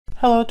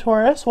Hello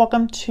Taurus,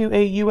 welcome to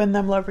a you and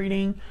them love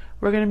reading.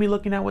 We're going to be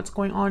looking at what's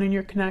going on in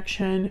your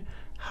connection,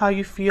 how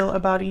you feel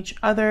about each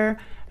other,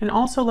 and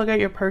also look at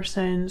your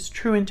person's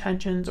true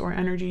intentions or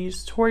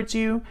energies towards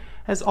you.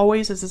 As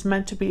always, this is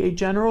meant to be a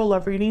general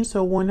love reading,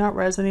 so it will not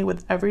resonate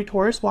with every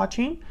Taurus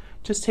watching.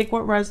 Just take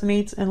what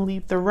resonates and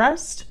leave the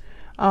rest.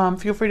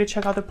 Feel free to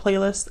check out the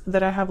playlist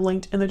that I have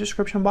linked in the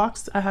description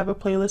box. I have a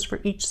playlist for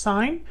each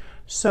sign,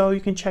 so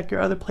you can check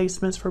your other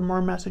placements for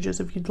more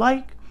messages if you'd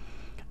like.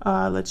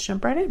 Let's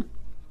jump right in.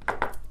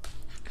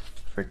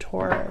 For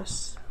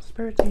Taurus,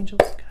 spirits,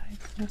 angels,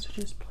 guides,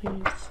 messages,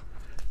 please.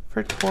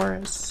 For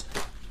Taurus,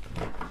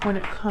 when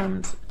it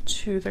comes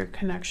to their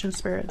connection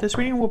spirit. This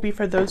reading will be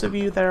for those of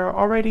you that are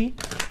already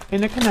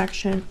in a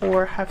connection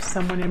or have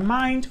someone in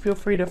mind. Feel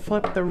free to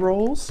flip the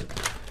roles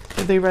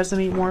if they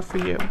resonate more for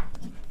you.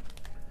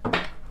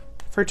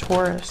 For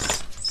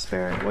Taurus,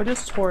 spirit, what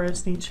does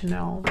Taurus need to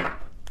know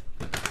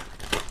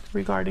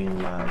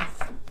regarding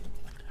love?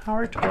 How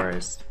are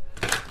Taurus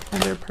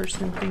and their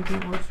person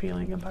thinking or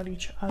feeling about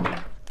each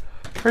other?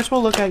 First,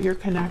 we'll look at your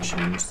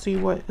connection, see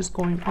what is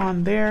going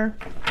on there,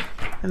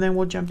 and then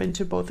we'll jump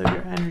into both of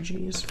your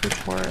energies for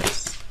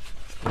Taurus.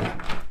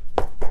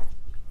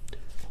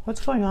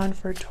 What's going on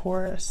for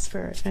Taurus,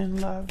 spirit,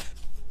 and love?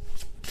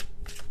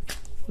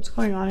 What's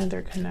going on in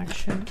their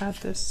connection at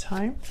this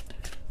time?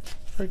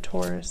 For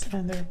Taurus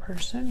and their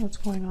person, what's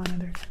going on in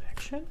their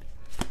connection?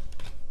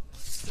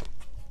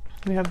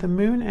 We have the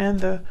moon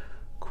and the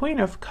Queen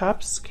of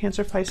Cups,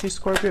 Cancer, Pisces,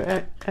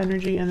 Scorpio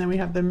energy, and then we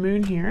have the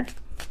moon here.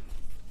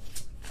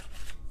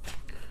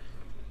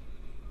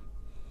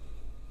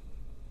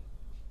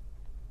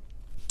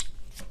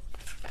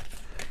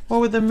 Well,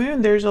 with the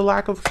moon, there's a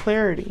lack of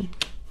clarity.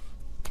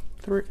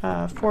 Four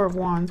of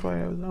Wands. Well,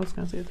 I was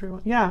going to say 3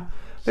 1. Yeah,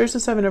 there's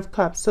the Seven of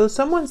Cups. So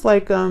someone's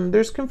like,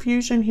 there's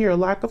confusion here,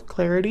 lack of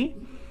clarity.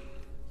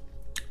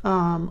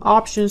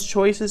 Options,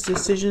 choices,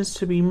 decisions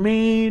to be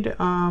made.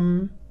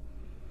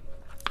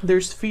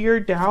 There's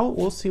fear, doubt.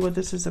 We'll see what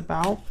this is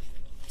about.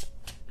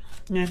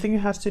 And I think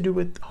it has to do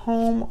with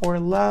home or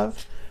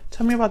love.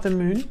 Tell me about the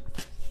moon.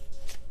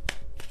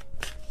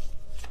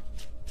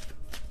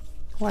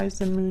 Why is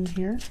the moon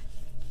here?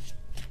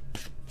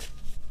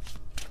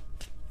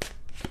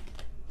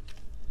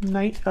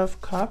 Knight of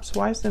Cups.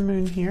 Why is the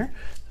moon here?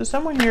 So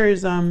someone here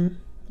is,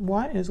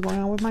 what is going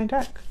on with my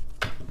deck?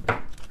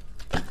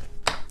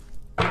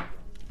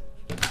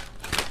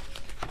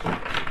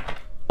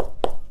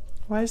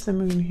 Why is the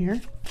moon here?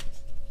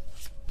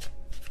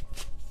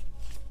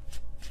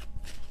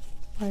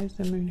 Why is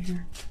the moon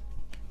here?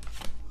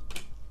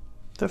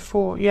 The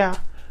Fool. Yeah.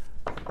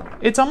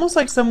 It's almost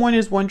like someone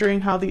is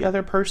wondering how the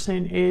other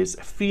person is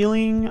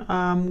feeling,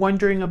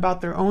 wondering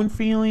about their own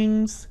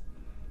feelings.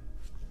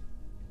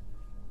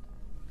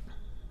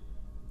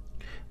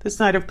 This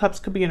Knight of Cups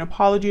could be an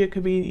apology. It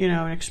could be, you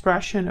know, an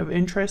expression of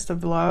interest,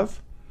 of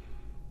love.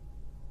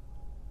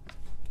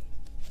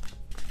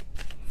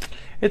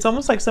 It's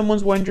almost like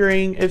someone's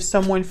wondering if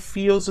someone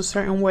feels a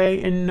certain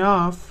way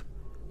enough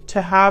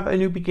to have a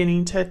new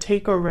beginning, to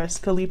take a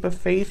risk, a leap of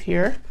faith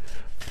here.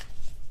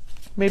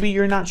 Maybe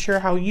you're not sure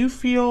how you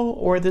feel,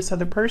 or this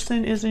other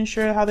person isn't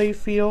sure how they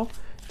feel.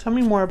 Tell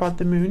me more about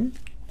the moon.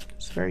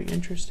 It's very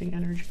interesting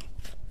energy.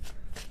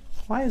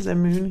 Why is the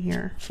moon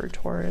here for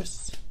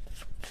Taurus?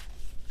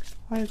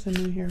 Why is the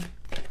moon here?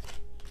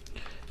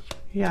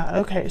 Yeah,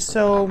 okay,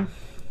 so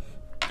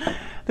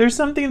there's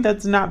something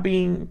that's not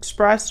being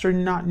expressed or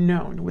not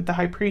known with the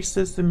High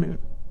Priestess, the moon.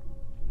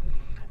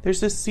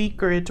 There's a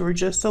secret or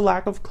just a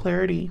lack of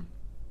clarity.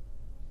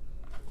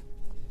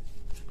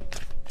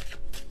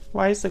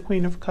 Why is the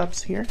Queen of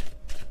Cups here?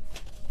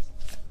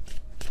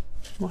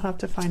 We'll have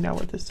to find out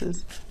what this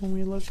is when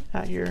we look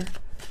at your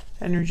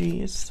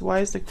energies.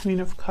 Why is the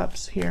Queen of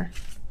Cups here?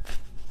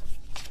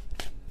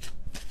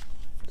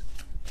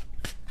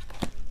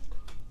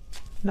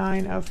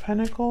 Nine of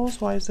Pentacles.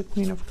 Why is the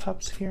Queen of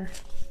Cups here?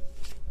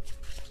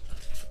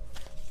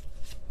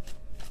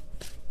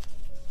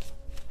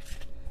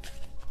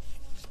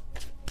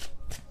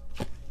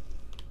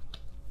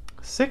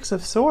 Six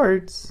of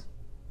Swords.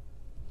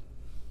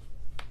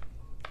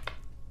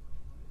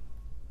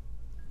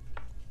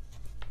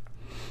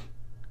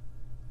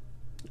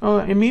 Oh,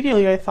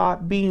 immediately I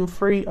thought being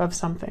free of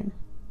something.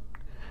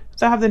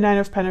 So I have the Nine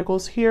of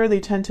Pentacles here.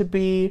 They tend to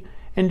be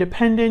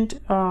independent,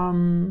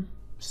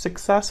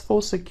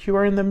 successful,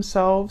 secure in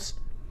themselves.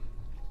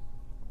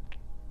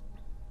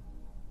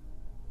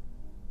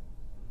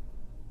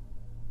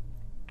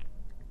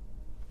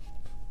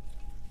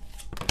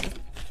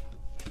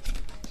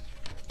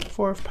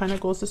 Four of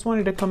Pentacles. This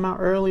wanted to come out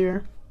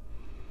earlier.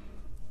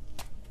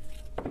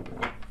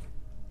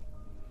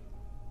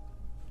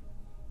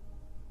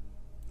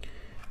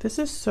 This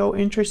is so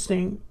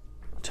interesting.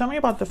 Tell me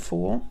about the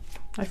Fool.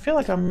 I feel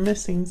like I'm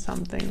missing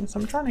something, so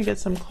I'm trying to get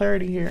some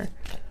clarity here.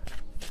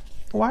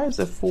 Why is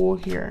the Fool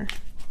here?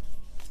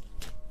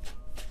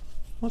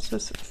 What's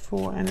this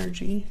Fool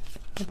energy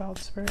about,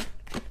 spirit?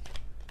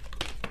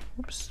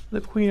 Oops.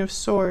 The Queen of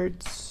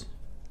Swords.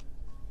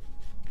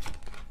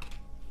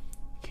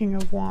 King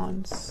of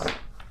Wands.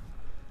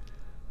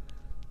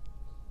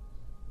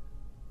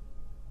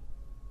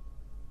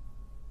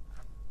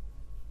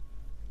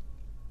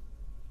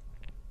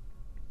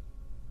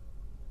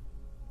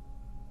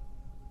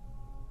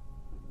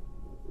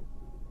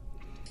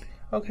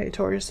 Okay,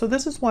 Taurus, so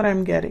this is what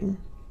I'm getting.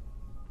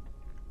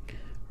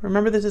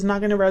 Remember, this is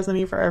not going to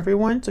resonate for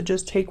everyone, so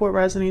just take what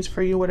resonates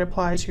for you, what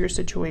applies to your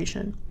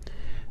situation.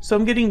 So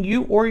I'm getting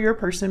you or your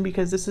person,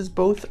 because this is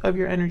both of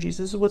your energies.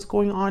 This is what's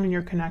going on in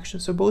your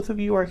connection. So both of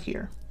you are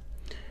here.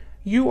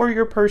 You or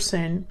your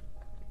person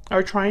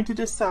are trying to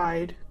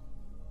decide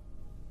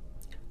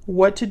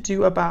what to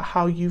do about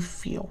how you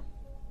feel.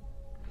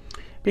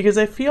 Because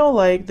I feel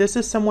like this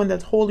is someone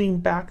that's holding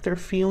back their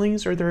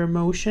feelings or their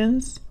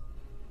emotions.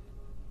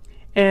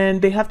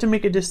 And they have to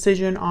make a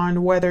decision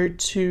on whether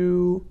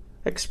to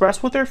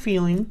express what they're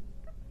feeling,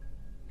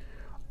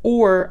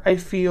 or I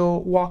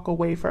feel walk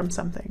away from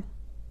something.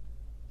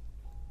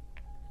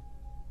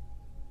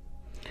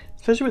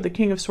 Especially with the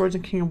King of Swords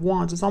and King of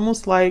Wands, it's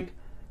almost like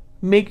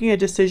making a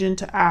decision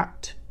to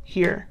act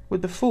here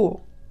with the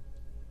Fool.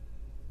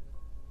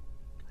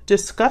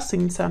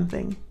 Discussing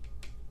something.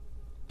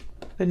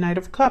 The Knight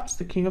of Cups,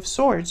 the King of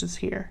Swords is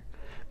here.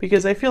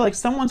 Because I feel like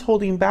someone's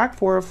holding back.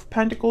 Four of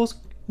Pentacles,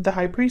 the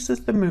High Priestess,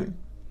 the Moon.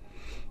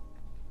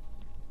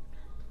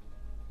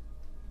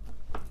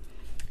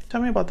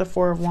 Tell me about the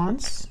Four of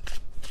Wands.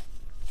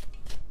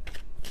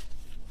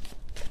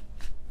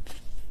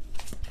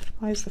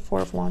 Why is the Four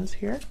of Wands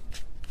here?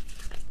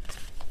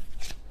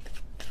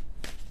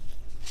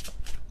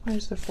 Why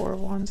is the Four of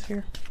Wands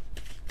here?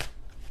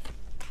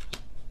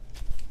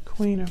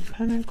 Queen of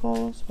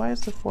Pentacles. Why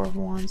is the Four of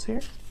Wands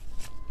here?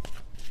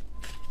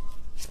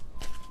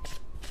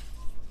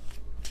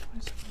 Why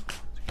is the Four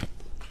of Wands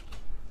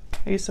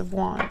here? Ace of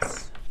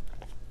Wands.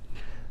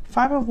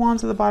 Five of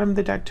Wands at the bottom of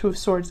the deck, Two of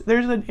Swords.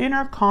 There's an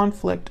inner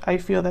conflict I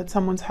feel that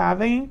someone's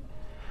having.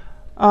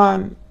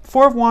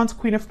 Four of Wands,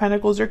 Queen of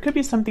Pentacles. There could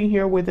be something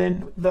here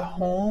within the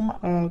home,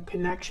 a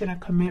connection, a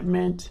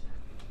commitment.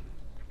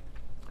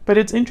 But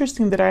it's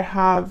interesting that I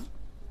have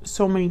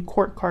so many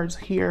court cards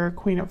here.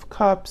 Queen of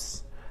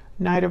Cups,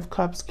 Knight of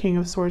Cups, King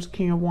of Swords,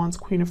 King of Wands,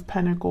 Queen of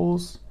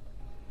Pentacles.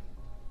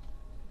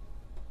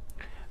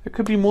 There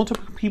could be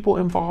multiple people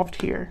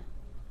involved here.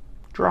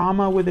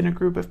 Drama within a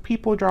group of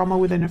people, drama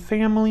within a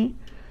family.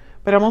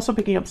 But I'm also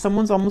picking up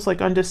someone's almost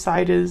like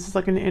undecided. It's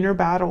like an inner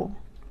battle.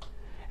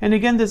 And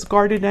again, this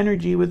guarded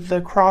energy with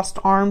the crossed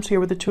arms here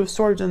with the Two of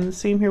Swords, and the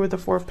same here with the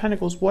Four of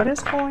Pentacles. What is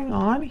going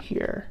on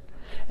here?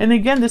 And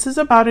again, this is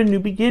about a new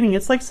beginning.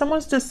 It's like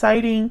someone's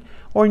deciding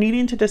or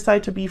needing to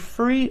decide to be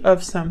free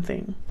of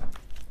something.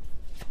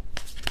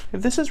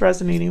 If this is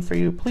resonating for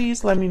you,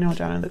 please let me know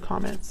down in the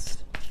comments.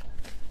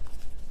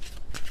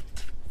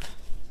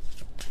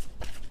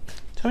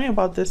 Tell me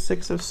about this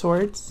Six of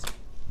Swords.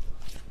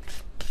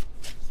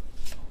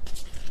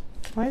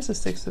 Why is the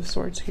Six of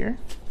Swords here?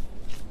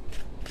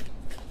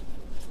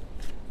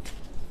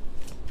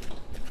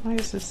 Why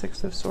is the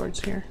Six of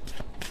Swords here?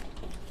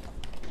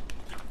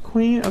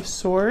 Queen of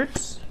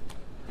Swords,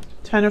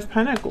 Ten of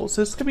Pentacles.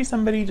 This could be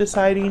somebody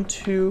deciding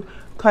to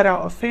cut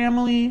out a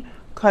family,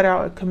 cut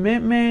out a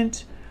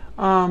commitment,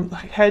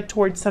 head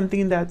towards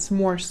something that's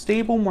more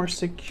stable, more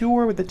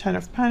secure with the Ten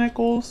of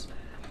Pentacles.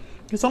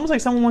 It's almost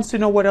like someone wants to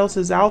know what else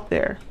is out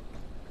there.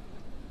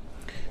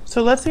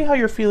 So let's see how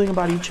you're feeling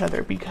about each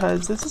other,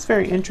 because this is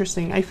very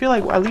interesting. I feel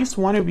like at least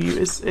one of you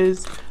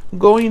is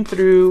going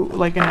through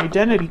like an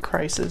identity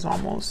crisis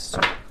almost.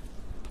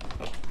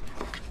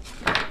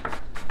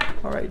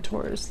 All right,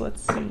 Taurus,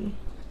 let's see.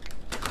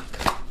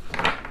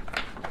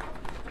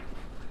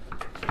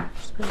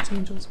 Spirits,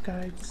 angels,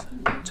 guides.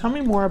 Tell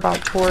me more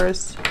about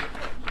Taurus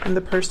and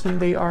the person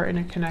they are in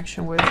a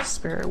connection with,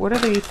 Spirit. What are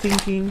they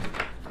thinking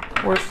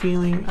or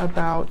feeling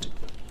about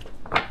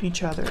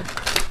each other?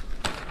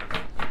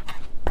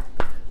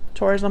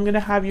 Taurus, I'm going to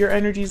have your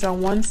energies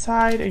on one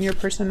side and your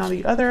person on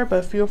the other,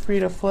 but feel free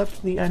to flip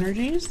the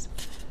energies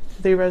if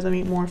they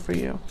resonate more for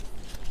you.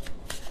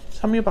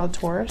 Tell me about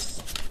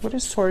Taurus. What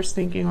is Taurus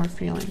thinking or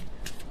feeling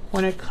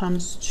when it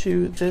comes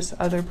to this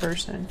other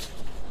person?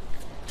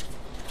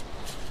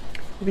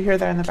 If you hear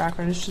that in the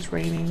background, it's just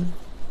raining.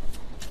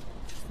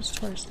 What is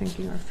Taurus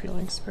thinking or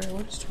feeling, Spirit?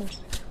 What is Taurus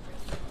thinking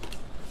or feeling?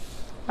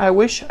 I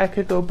wish I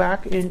could go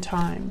back in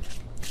time.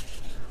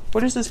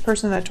 What is this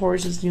person that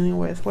Taurus is dealing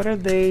with? What are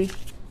they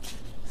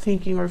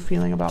thinking or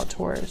feeling about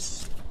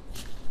Taurus?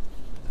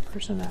 The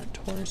person that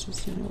Taurus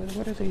is dealing with,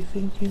 what are they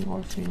thinking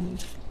or feeling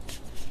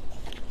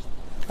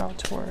about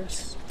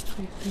Taurus? What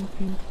are they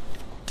thinking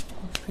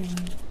or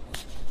feeling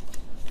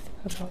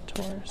about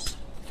Taurus?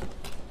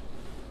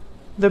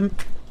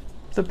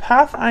 The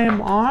path I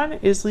am on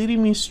is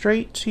leading me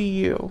straight to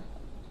you.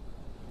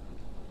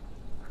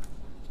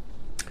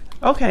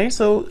 Okay,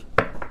 so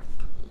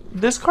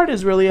this card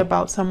is really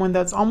about someone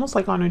that's almost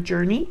like on a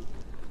journey.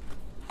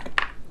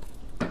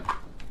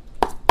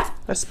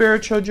 A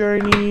spiritual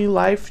journey,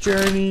 life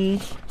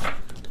journey.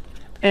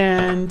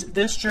 And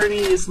this journey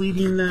is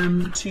leading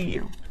them to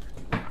you.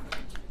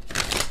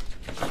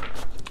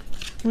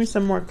 Give me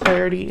some more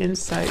clarity,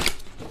 insight.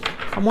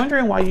 I'm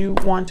wondering why you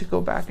want to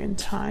go back in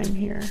time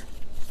here.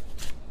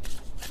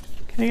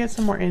 Can I get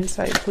some more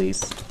insight,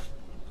 please?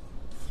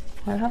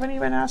 I haven't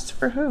even asked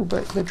for who,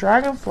 but the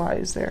dragonfly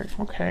is there.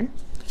 Okay.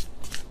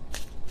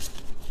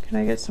 Can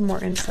I get some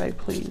more insight,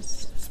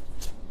 please?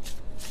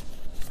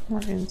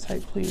 More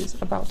insight,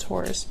 please, about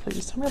Taurus.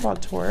 Please tell me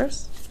about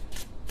Taurus.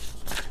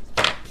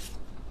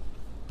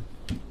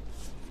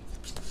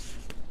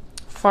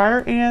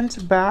 Fire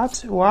ant,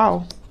 bat.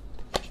 Wow.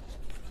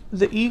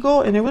 The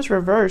eagle, and it was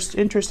reversed.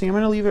 Interesting. I'm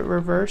going to leave it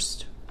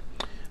reversed.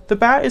 The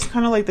bat is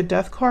kind of like the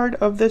death card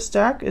of this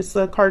deck. It's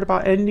the card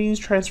about endings,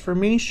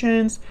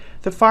 transformations.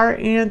 The fire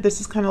ant, this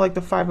is kind of like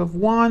the Five of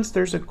Wands.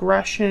 There's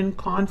aggression,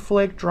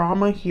 conflict,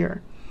 drama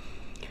here.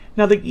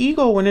 Now the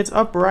eagle, when it's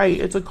upright,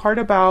 it's a card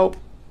about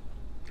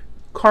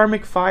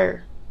karmic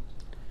fire.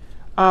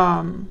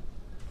 Let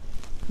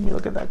me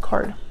look at that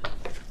card.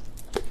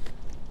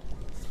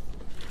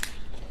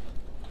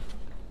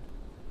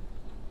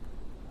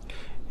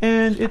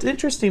 And it's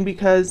interesting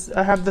because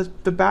I have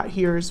the bat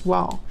here as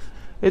well.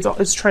 It's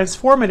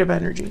transformative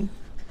energy.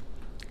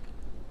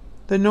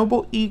 The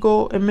noble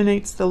eagle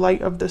emanates the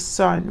light of the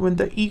sun. When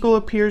the eagle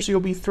appears, you'll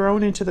be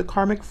thrown into the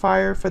karmic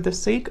fire for the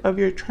sake of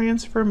your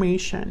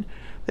transformation.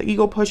 The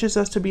eagle pushes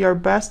us to be our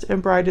best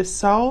and brightest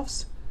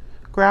selves.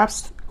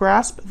 Grasp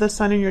the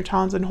sun in your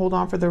talons and hold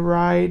on for the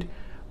ride.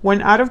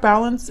 When out of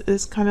balance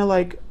is kind of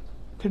like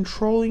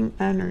controlling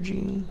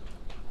energy.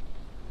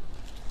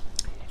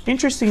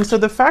 Interesting. So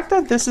the fact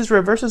that this is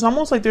reversed is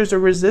almost like there's a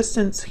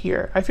resistance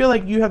here. I feel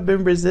like you have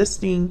been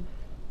resisting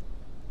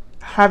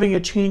having a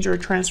change or a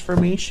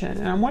transformation.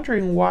 And I'm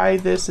wondering why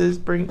this is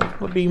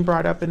being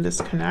brought up in this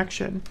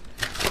connection.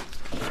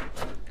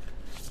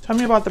 Tell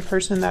me about the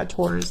person that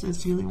Taurus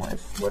is dealing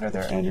with. What are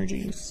their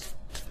energies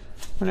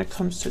when it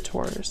comes to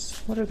Taurus?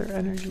 What are their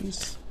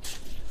energies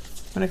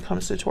when it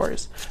comes to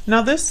Taurus?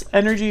 Now this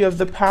energy of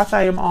the path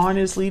I am on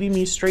is leading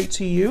me straight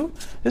to you.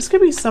 This could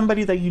be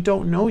somebody that you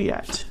don't know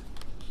yet.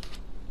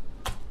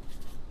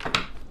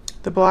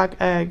 The black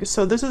egg.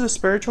 So this is a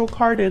spiritual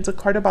card. It's a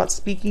card about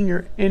speaking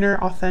your inner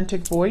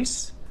authentic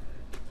voice.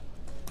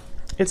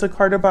 It's a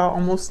card about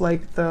almost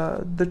like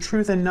the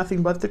truth and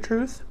nothing but the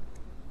truth.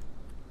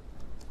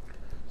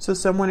 So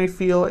someone I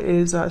feel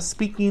is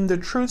speaking the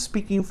truth,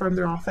 speaking from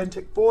their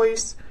authentic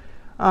voice.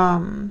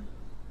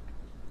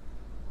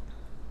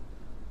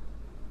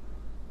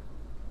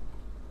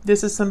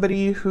 This is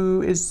somebody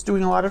who is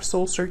doing a lot of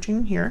soul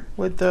searching here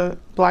with the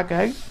black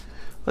egg.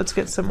 Let's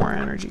get some more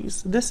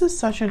energies. This is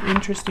such an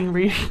interesting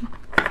reading.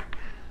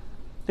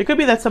 It could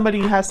be that somebody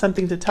has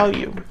something to tell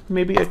you,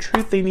 maybe a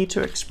truth they need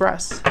to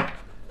express.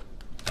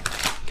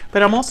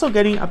 But I'm also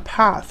getting a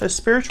path, a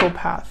spiritual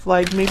path.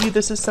 Like maybe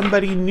this is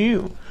somebody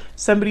new,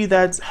 somebody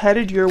that's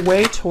headed your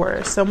way,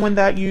 Taurus, someone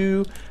that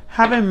you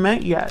haven't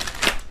met yet.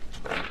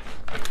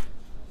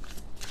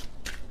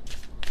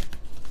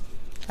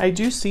 I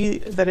do see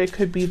that it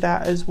could be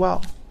that as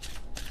well.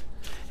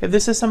 If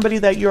this is somebody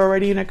that you're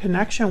already in a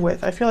connection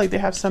with, I feel like they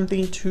have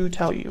something to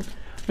tell you.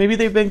 Maybe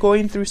they've been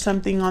going through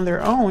something on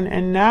their own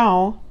and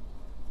now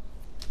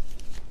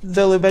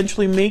they'll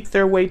eventually make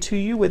their way to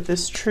you with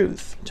this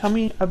truth. Tell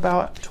me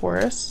about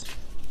Taurus.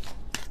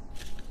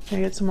 Can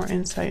I get some more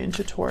insight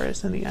into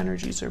Taurus and the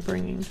energies they're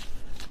bringing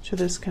to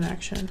this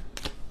connection?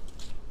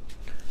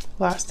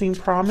 Lasting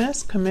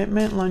promise,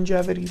 commitment,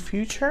 longevity,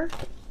 future.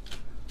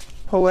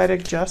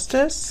 Poetic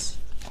justice.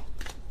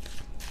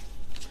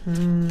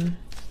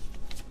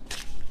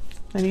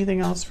 Anything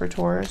else for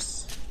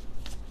Taurus?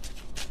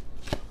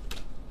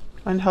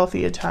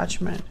 Unhealthy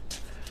attachment.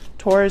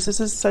 Taurus, this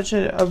is such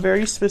a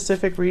very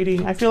specific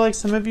reading. I feel like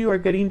some of you are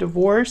getting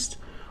divorced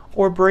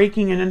or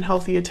breaking an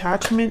unhealthy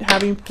attachment,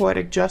 having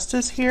poetic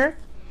justice here.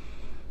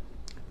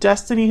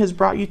 Destiny has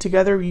brought you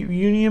together,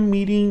 union,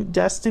 meeting,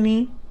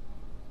 destiny.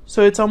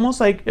 So it's almost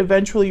like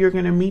eventually you're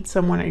going to meet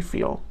someone, I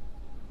feel.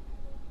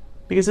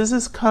 Because this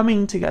is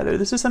coming together.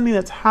 This is something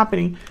that's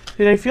happening.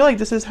 Did I feel like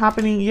this is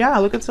happening? Yeah,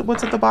 look at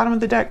what's at the bottom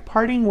of the deck.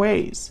 Parting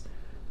ways.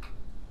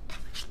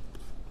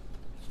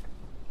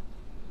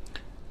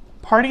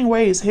 Parting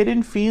ways,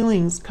 hidden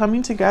feelings,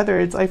 coming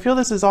together. I feel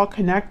this is all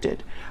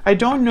connected. I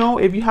don't know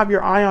if you have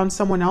your eye on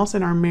someone else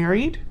and are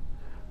married,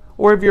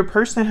 or if your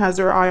person has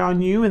their eye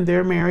on you and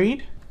they're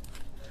married.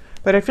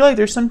 But I feel like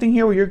there's something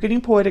here where you're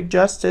getting poetic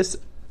justice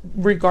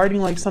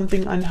regarding like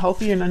something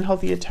unhealthy, an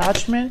unhealthy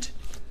attachment.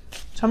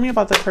 Tell me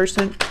about the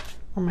person.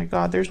 Oh my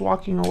God, there's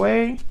walking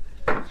away.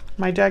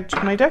 My deck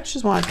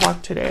just want to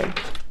talk today.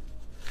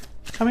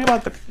 Tell me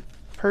about the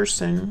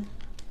person.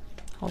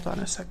 Hold on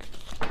a second.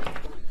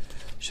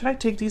 Should I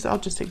take these? I'll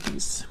just take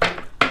these.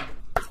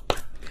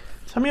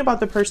 Tell me about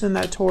the person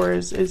that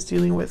Taurus is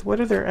dealing with. What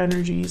are their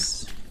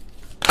energies?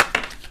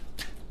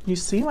 You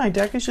see, my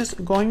deck is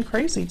just going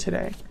crazy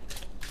today.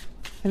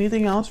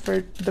 Anything else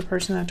for the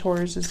person that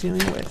Taurus is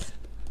dealing with?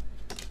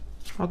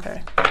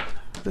 Okay.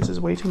 This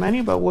is way too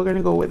many, but we're going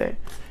to go with it.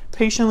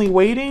 Patiently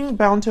waiting,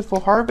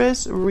 bountiful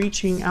harvest,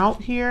 reaching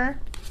out here.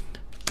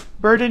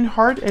 Burdened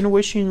heart and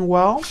wishing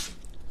well.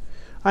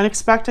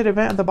 Unexpected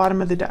event at the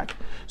bottom of the deck.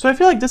 So I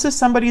feel like this is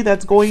somebody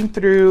that's going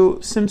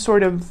through some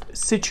sort of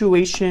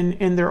situation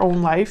in their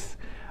own life.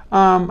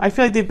 I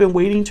feel like they've been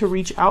waiting to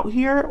reach out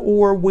here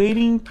or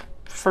waiting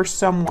for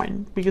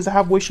someone because I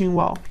have wishing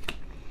well.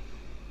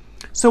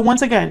 So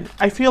once again,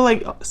 I feel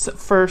like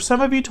for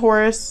some of you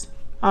Taurus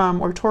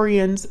or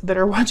Taurians that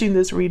are watching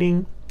this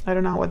reading, I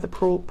don't know what the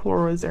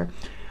plural is there.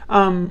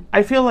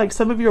 I feel like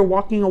some of you are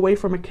walking away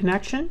from a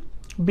connection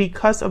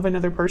because of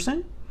another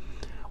person,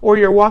 or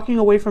you're walking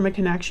away from a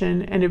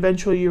connection and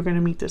eventually you're going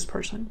to meet this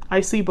person.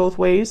 I see both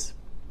ways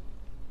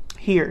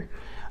here.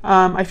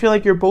 I feel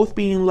like you're both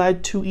being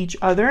led to each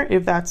other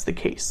if that's the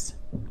case.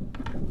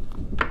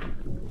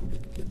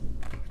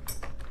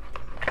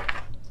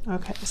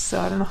 Okay, so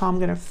I don't know how I'm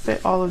going to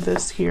fit all of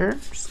this here. I'm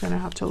just going to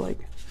have to like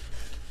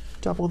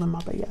double them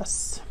up, I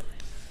guess.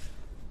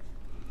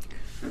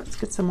 Let's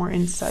get some more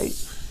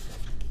insight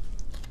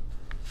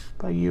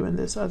by you and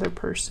this other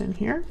person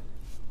here.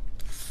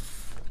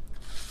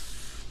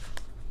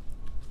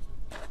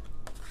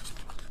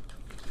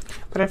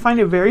 But I find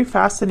it very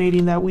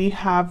fascinating that we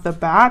have the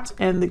bat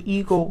and the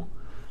eagle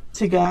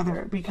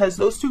together, because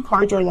those two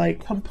cards are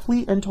like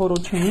complete and total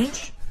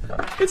change.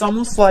 It's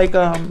almost like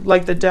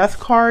the death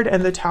card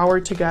and the tower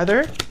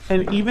together,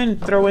 and even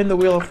throw in the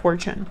wheel of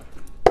fortune.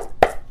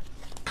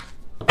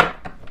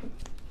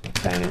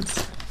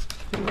 Guidance,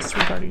 please,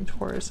 regarding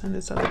Taurus and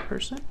this other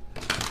person.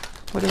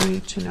 What do we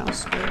need to know,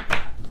 Spirit?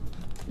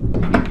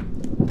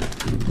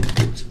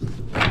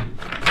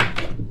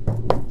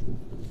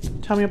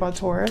 Tell me about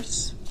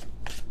Taurus.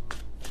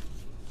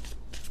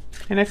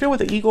 And I feel with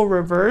the eagle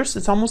reverse,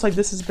 it's almost like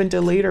this has been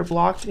delayed or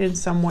blocked in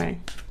some way.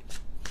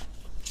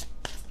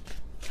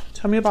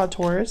 Tell me about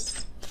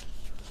Taurus.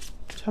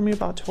 Tell me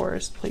about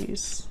Taurus,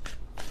 please.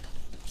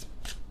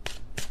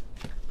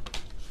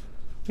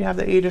 We have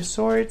the Eight of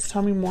Swords.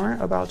 Tell me more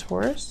about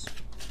Taurus.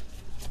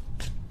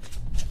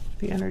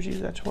 The energies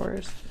that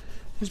Taurus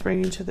is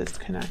bringing to this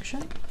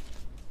connection.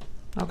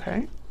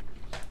 Okay.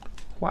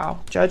 Wow.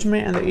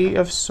 Judgment and the Eight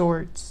of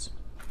Swords.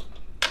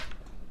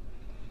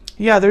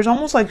 Yeah, there's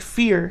almost like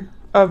fear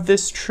of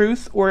this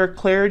truth or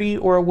clarity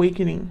or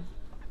awakening.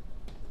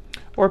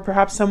 Or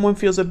perhaps someone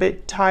feels a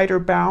bit tied or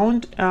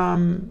bound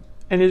and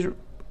is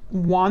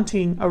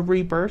wanting a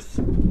rebirth.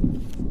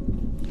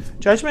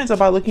 Judgment is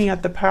about looking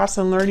at the past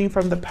and learning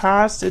from the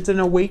past. It's an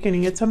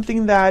awakening. It's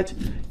something that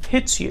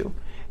hits you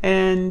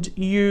and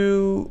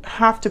you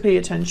have to pay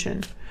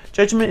attention.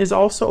 Judgment is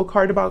also a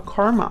card about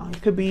karma.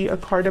 It could be a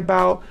card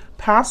about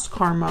past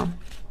karma.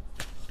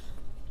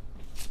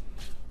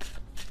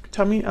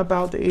 Tell me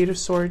about the Eight of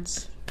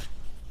Swords.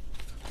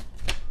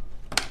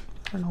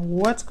 I don't know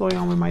what's going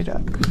on with my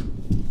deck.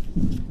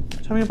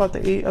 Tell me about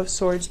the Eight of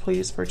Swords,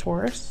 please, for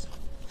Taurus.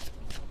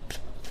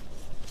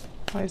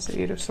 Why is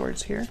the Eight of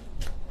Swords here?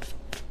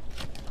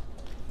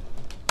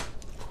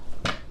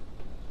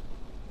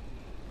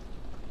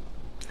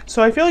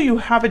 So I feel you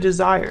have a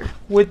desire.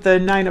 With the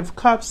Nine of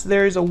Cups,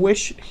 there's a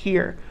wish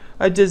here,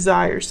 a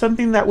desire,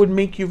 something that would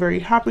make you very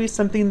happy,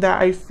 something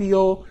that I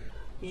feel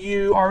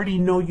you already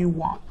know you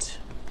want.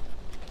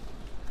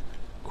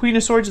 Queen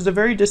of Swords is a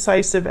very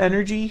decisive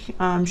energy.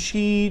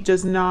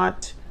 She's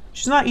not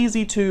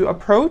easy to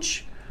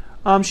approach.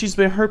 She's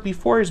been hurt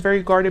before, is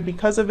very guarded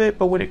because of it.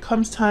 But when it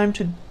comes time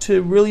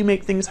to really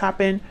make things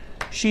happen,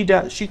 she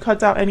does. She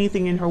cuts out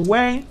anything in her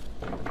way.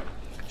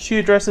 She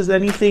addresses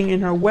anything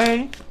in her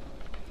way.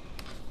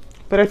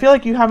 But I feel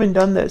like you haven't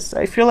done this.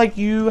 I feel like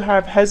you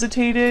have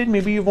hesitated.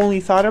 Maybe you've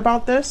only thought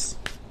about this.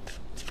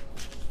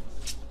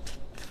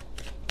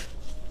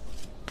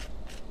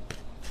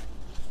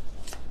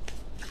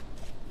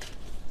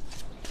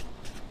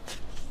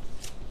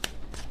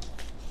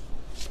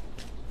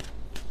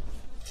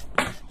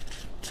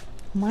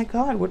 My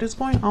God, what is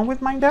going on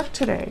with my deck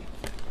today?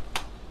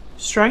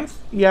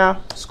 Strength, yeah.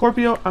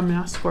 Scorpio, I'm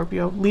not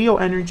Scorpio. Leo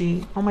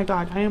energy. Oh my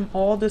God, I am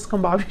all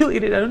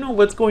discombobulated. I don't know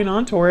what's going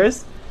on,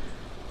 Taurus.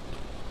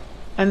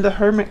 And the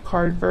Hermit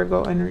card,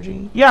 Virgo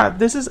energy. Yeah,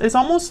 it's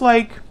almost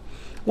like,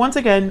 once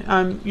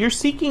again, you're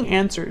seeking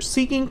answers,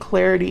 seeking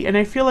clarity, and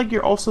I feel like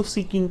you're also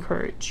seeking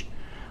courage.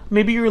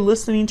 Maybe you're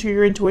listening to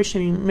your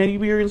intuition.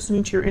 Maybe you're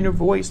listening to your inner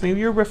voice. Maybe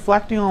you're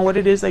reflecting on what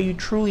it is that you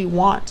truly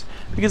want.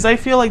 Because I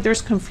feel like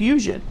there's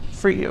confusion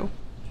for you.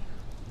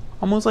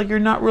 Almost like you're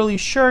not really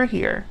sure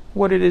here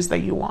what it is that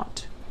you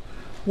want.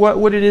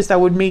 What it is that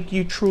would make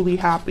you truly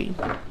happy.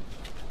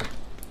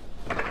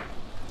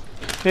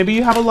 Maybe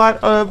you have a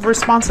lot of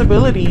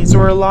responsibilities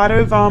or a lot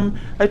of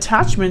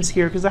attachments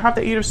here, because I have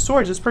the Eight of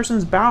Swords. This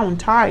person's bound,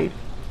 tied.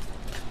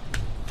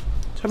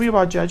 Tell me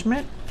about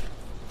Judgment.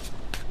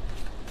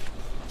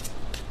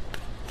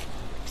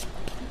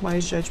 Why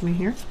is Judgment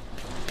here?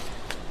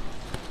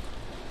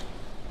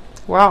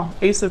 Wow,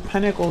 Ace of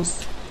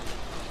Pentacles.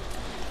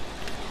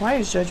 Why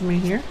is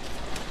Judgment here?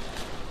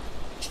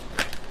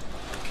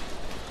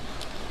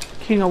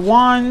 King of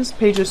Wands,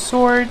 Page of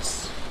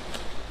Swords,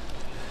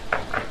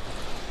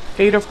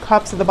 Eight of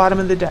Cups at the bottom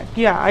of the deck.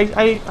 Yeah,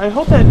 I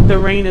hope that the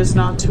rain is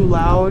not too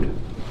loud.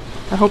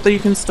 I hope that you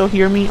can still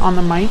hear me on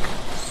the mic.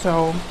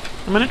 So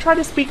I'm going to try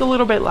to speak a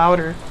little bit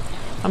louder.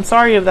 I'm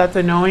sorry if that's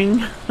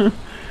annoying.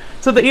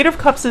 So the Eight of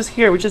Cups is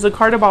here, which is a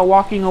card about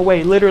walking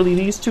away. Literally,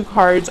 these two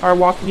cards are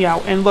walking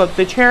out. And look,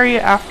 the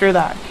Chariot after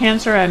that,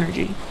 Cancer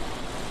energy.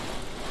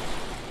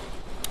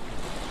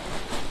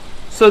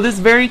 So this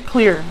very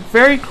clear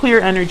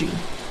energy.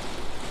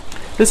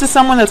 This is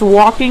someone that's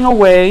walking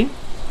away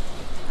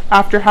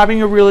after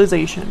having a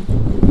realization.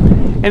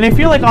 And I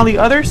feel like on the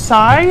other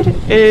side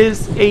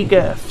is a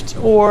gift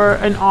or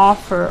an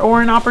offer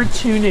or an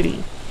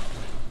opportunity.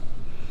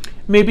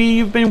 Maybe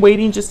you've been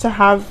waiting just to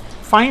have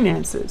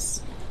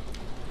finances.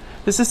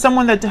 This is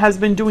someone that has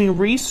been doing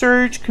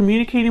research,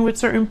 communicating with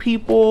certain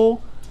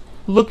people,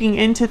 looking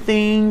into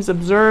things,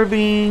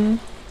 observing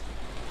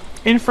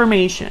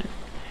information.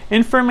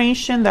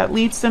 Information that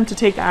leads them to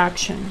take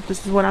action.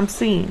 This is what I'm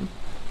seeing.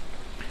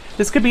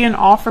 This could be an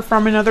offer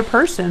from another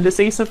person, this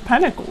Ace of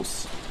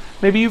Pentacles.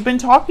 Maybe you've been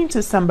talking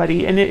to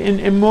somebody and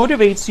it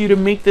motivates you to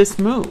make this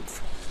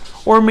move.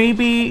 Or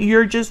maybe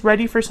you're just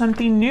ready for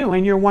something new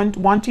and you're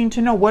wanting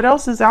to know what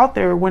else is out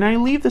there. When I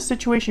leave the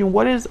situation,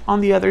 what is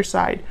on the other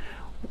side?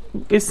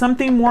 Is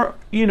something more,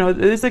 you know,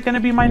 is it going to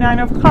be my Nine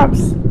of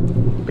Cups?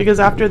 Because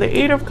after the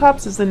Eight of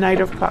Cups is the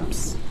Knight of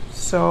Cups.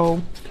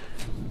 So,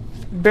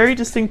 very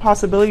distinct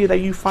possibility that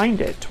you find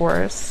it,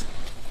 Taurus.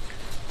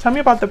 Tell me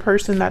about the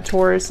person that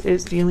Taurus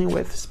is dealing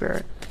with,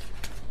 Spirit.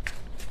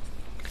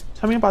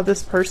 Tell me about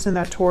this person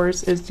that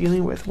Taurus is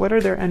dealing with. What are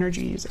their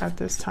energies at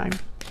this time?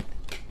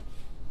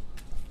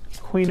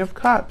 Queen of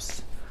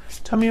Cups.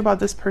 Tell me about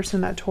this person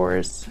that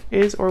Taurus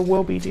is or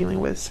will be dealing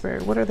with,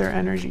 Spirit. What are their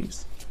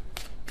energies?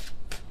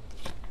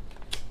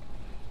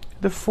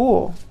 The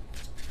Fool.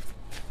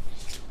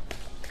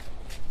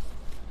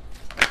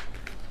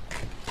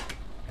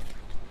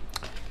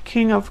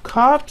 King of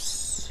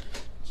Cups.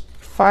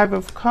 Five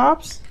of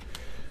Cups.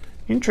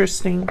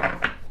 Interesting.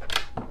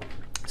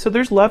 So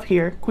there's love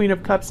here. Queen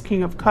of Cups,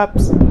 King of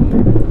Cups.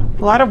 A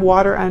lot of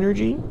water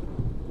energy.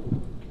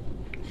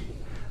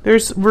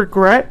 There's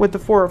regret with the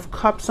Four of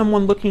Cups.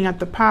 Someone looking at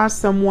the past.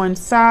 Someone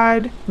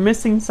sad.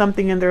 Missing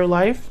something in their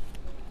life.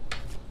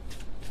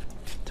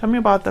 Tell me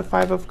about the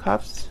Five of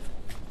Cups.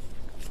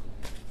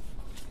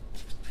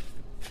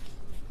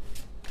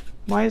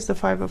 Why is the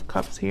Five of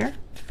Cups here?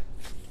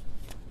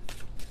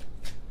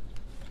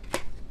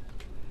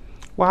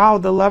 Wow,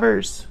 the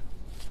Lovers.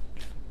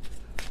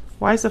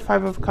 Why is the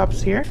Five of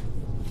Cups here?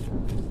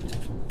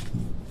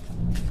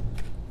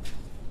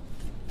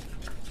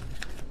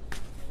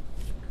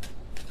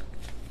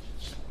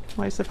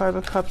 Why is the Five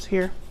of Cups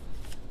here?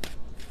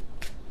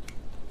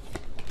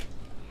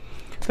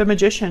 The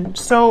Magician.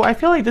 So I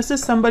feel like this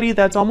is somebody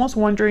that's almost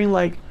wondering,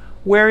 like,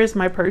 where is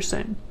my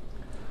person?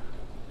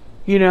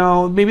 You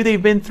know, maybe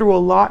they've been through a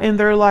lot in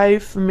their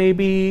life.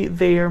 Maybe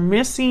they are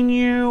missing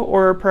you,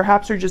 or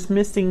perhaps they're just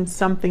missing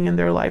something in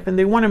their life and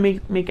they want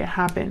to make it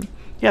happen.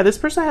 Yeah, this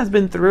person has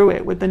been through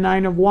it with the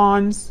Nine of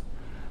Wands.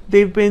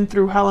 They've been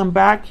through hell and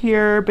back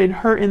here, been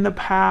hurt in the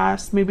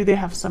past. Maybe they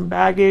have some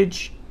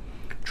baggage,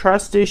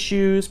 trust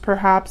issues,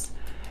 perhaps.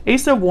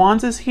 Ace of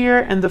Wands is here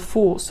and the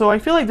Fool. So I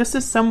feel like this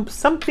is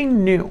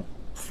something new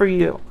for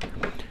you.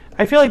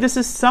 I feel like this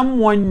is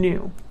someone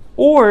new,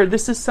 or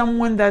this is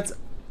someone that's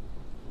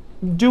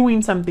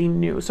doing something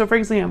new. So for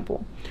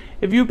example,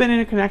 if you've been in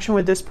a connection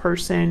with this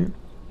person,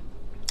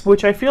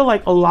 which I feel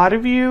like a lot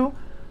of you,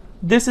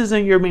 this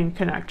isn't your main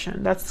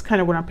connection. That's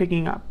kind of what I'm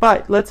picking up.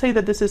 But let's say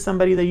that this is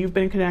somebody that you've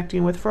been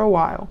connecting with for a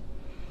while.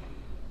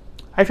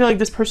 I feel like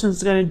this person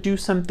is going to do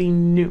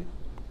something new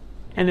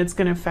and it's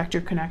going to affect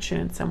your connection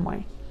in some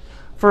way.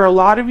 For a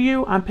lot of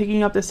you, I'm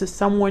picking up this is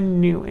someone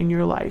new in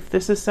your life.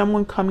 This is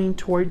someone coming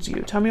towards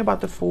you. Tell me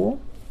about the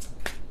Fool.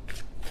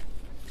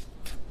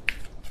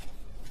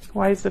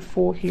 Why is the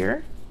Fool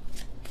here?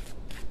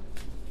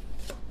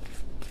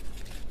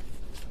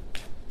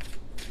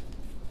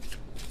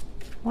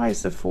 Why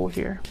is the Fool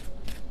here?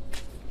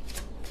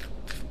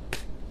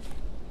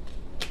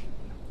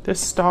 The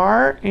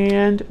Star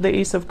and the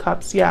Ace of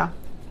Cups. Yeah.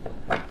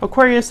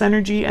 Aquarius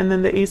energy and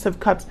then the Ace of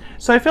Cups.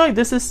 So I feel like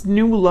this is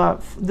new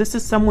love. This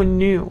is someone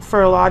new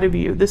for a lot of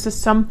you. This is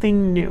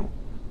something new.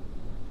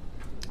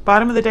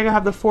 Bottom of the deck, I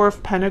have the Four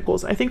of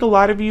Pentacles. I think a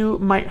lot of you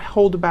might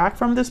hold back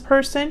from this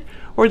person,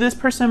 or this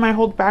person might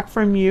hold back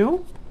from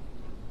you.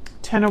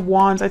 Ten of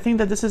Wands. I think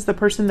that this is the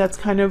person that's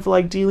kind of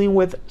like dealing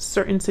with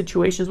certain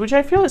situations, which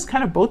I feel is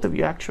kind of both of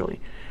you actually.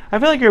 I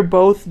feel like you're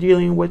both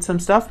dealing with some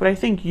stuff, but I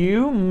think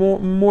you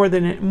more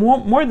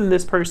than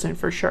this person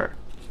for sure.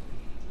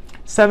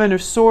 Seven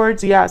of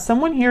Swords. Yeah,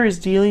 someone here is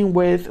dealing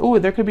with, oh,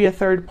 there could be a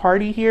third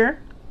party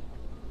here.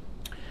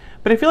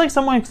 But I feel like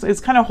someone is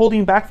kind of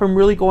holding back from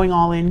really going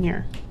all in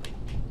here.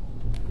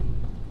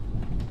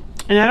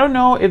 And I don't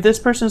know if this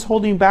person is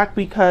holding back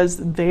because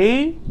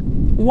they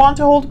want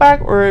to hold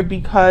back or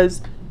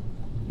because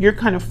you're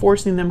kind of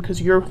forcing them because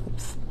you're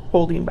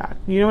holding back.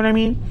 You know what I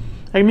mean?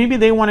 Like maybe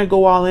they want to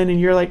go all in and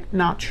you're like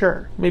not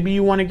sure. Maybe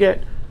you want to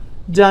get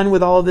done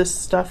with all of this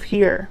stuff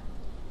here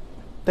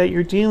that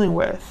you're dealing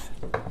with.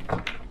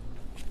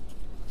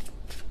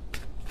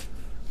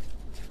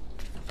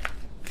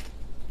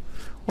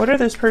 What are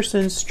this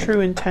person's true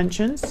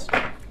intentions?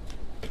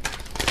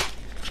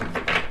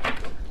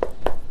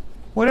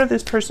 What are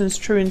this person's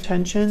true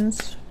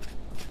intentions?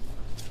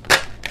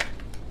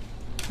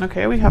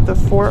 Okay, we have the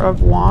Four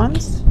of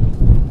Wands.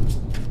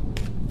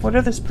 What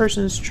are this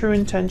person's true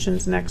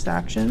intentions, next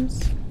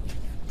actions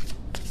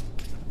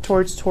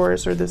towards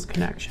Taurus or this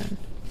connection?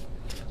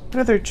 What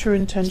are their true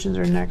intentions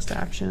or next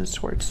actions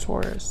towards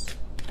Taurus?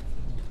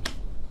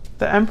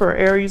 the Emperor,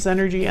 Aries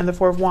energy, and the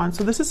Four of Wands.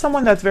 So this is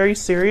someone that's very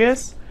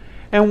serious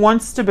and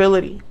wants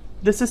stability.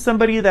 This is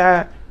somebody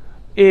that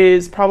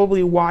is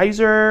probably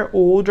wiser,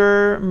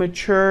 older,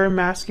 mature,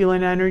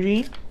 masculine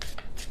energy.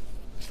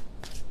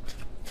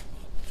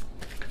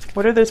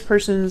 What are this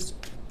person's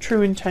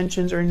true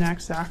intentions or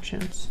next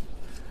actions?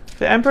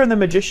 The Emperor and the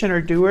Magician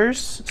are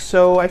doers.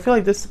 So I feel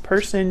like this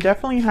person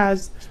definitely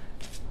has,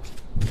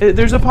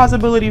 there's a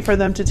possibility for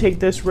them to take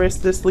this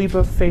risk, this leap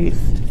of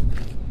faith,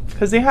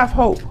 because they have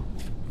hope.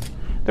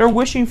 They're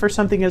wishing for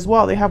something as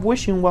well. They have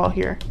wishing well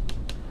here.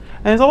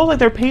 And it's almost like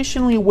they're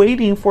patiently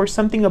waiting for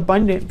something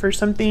abundant, for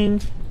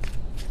something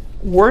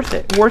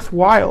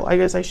worthwhile, I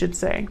guess I should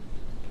say.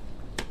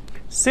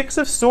 Six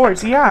of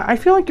Swords. Yeah, I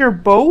feel like you're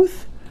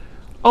both.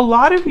 A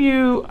lot of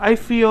you, I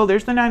feel,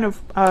 there's the Nine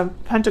of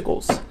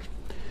Pentacles.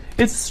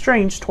 It's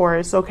strange,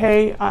 Taurus,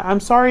 okay? I'm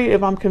sorry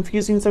if I'm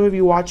confusing some of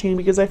you watching,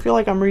 because I feel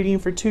like I'm reading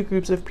for two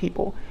groups of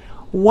people.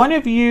 One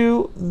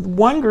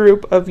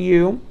group of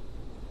you,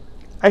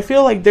 I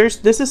feel like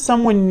this is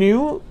someone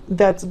new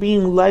that's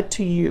being led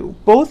to you.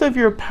 Both of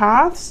your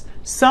paths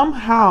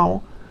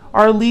somehow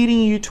are leading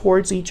you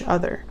towards each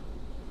other.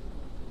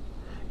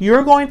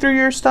 You're going through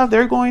your stuff,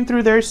 they're going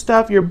through their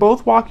stuff. You're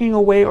both walking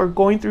away or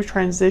going through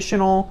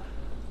transitional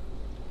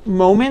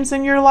moments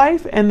in your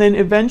life, and then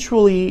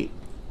eventually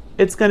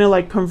it's going to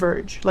like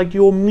converge, like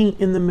you'll meet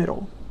in the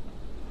middle.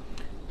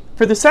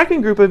 For the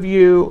second group of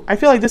you, I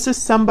feel like this is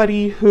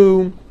somebody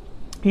who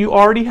you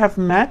already have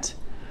met,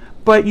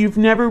 but you've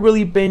never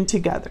really been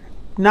together,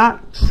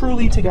 not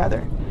truly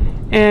together.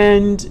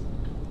 And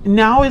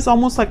now is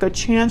almost like a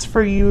chance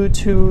for you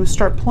to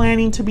start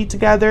planning to be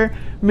together.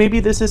 Maybe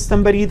this is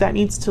somebody that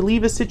needs to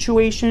leave a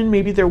situation.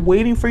 Maybe they're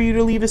waiting for you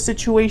to leave a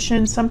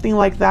situation, something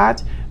like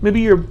that.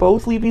 Maybe you're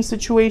both leaving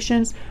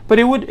situations, but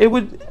it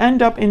would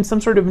end up in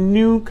some sort of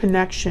new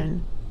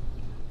connection.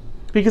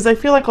 Because I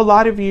feel like a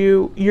lot of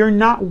you, you're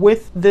not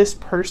with this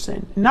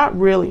person, not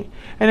really.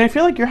 And I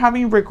feel like you're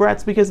having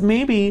regrets because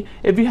maybe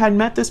if you had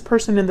met this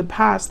person in the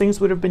past, things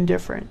would have been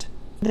different.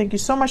 Thank you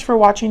so much for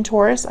watching,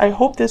 Taurus. I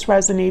hope this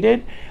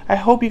resonated. I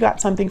hope you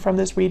got something from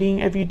this reading.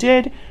 If you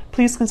did,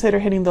 please consider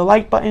hitting the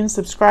like button,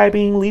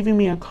 subscribing, leaving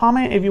me a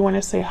comment if you want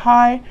to say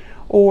hi,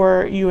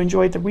 or you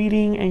enjoyed the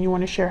reading and you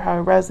want to share how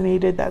it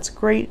resonated. That's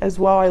great as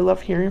well. I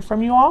love hearing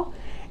from you all.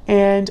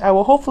 And I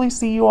will hopefully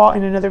see you all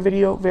in another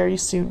video very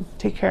soon.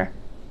 Take care.